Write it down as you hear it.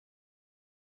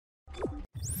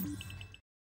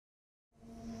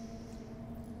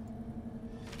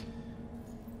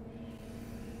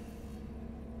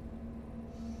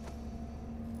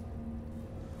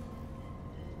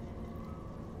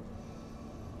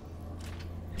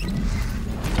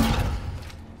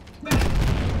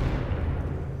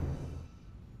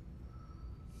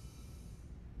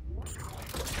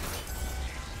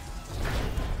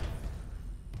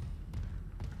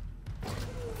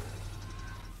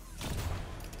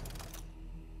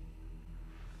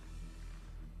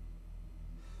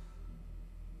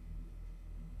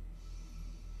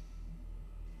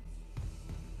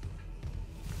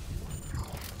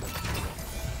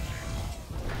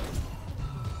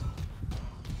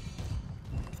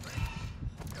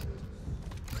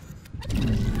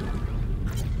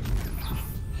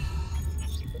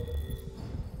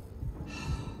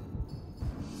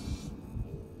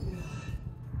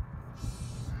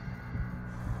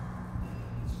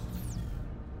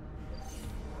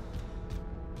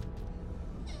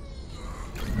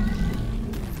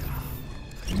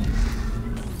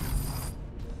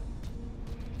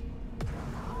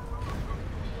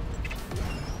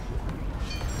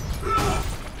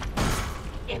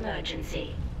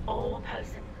Emergency. All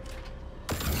persons.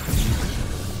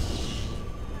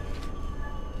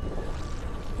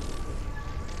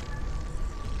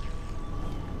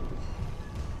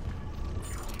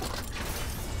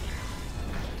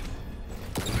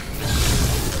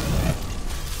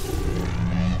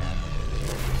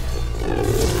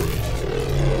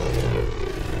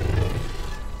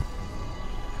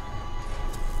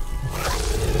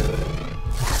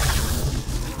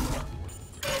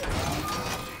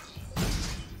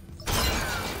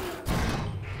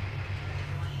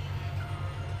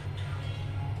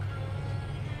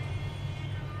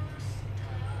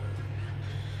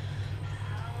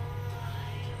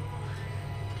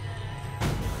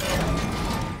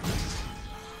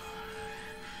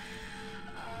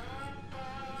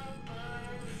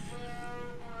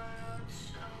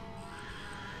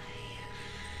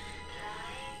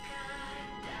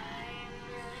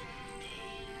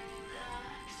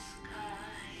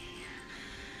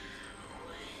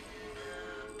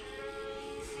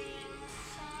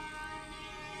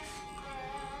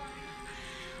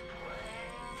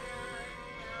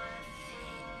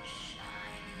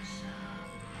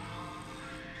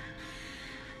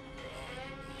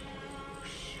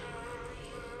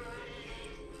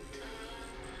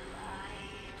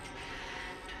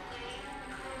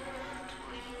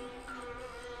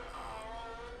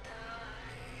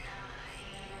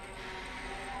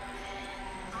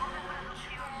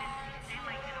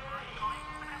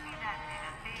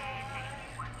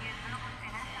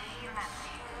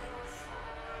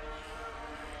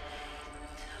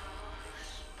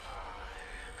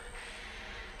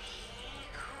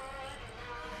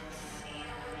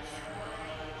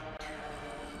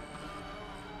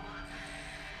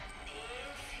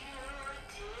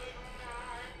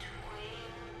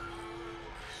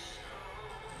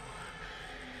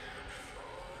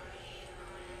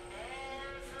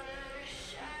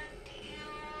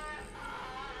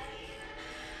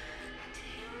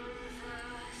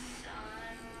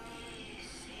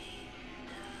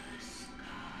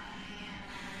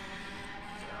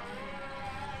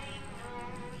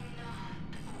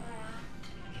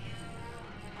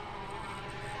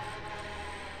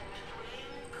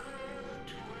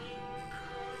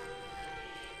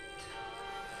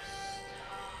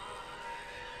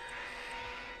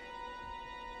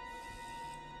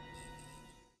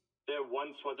 There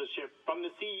once was a ship from the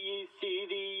CEC,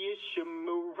 the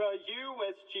Ishimura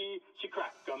USG. She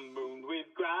cracked a moon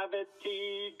with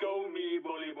gravity. Go me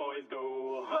bully boys,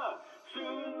 go! Ha!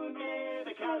 Soon may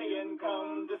the Callion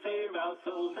come to save our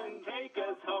souls and take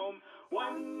us home.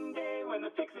 One day when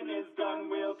the fixing is done,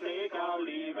 we'll take our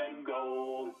leave and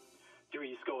go.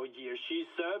 60 years she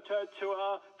served her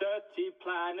tour, 30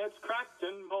 planets cracked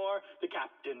and more. The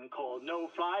captain called no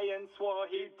fly and swore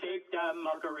he'd take that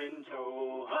marker in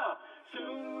tow. Ha!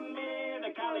 Soon may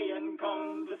the Callion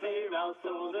come to save our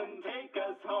souls and take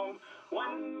us home.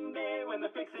 One day when the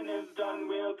fixing is done,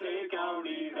 we'll take our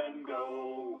leave and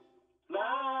go.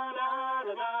 La da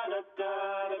da da da da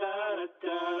da da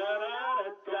da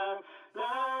da da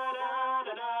la da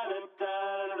da da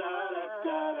da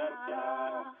da da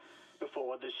da.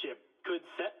 Before the ship could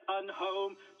set on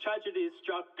home, tragedy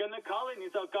struck and the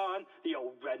colonies are gone. The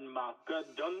old red marker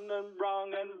done them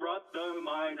wrong and brought the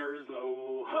miners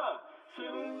low. Ha!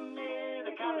 Soon may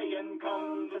the Callion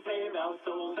come to save our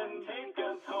souls and take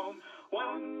us home.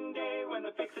 One day when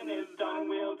the fixing is done,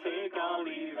 we'll take our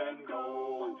leave and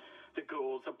go. The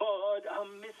ghouls aboard a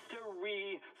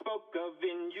mystery spoke of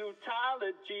innumerable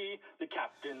brutality. The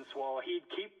captain swore he'd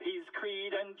keep his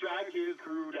creed and drag his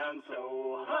crew down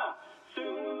so. Ha!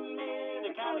 Soon may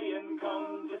the Callion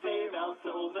come to save our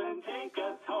souls and take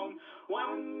us home.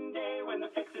 One day when the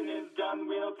fixing is done,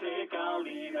 we'll take our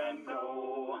leave and go.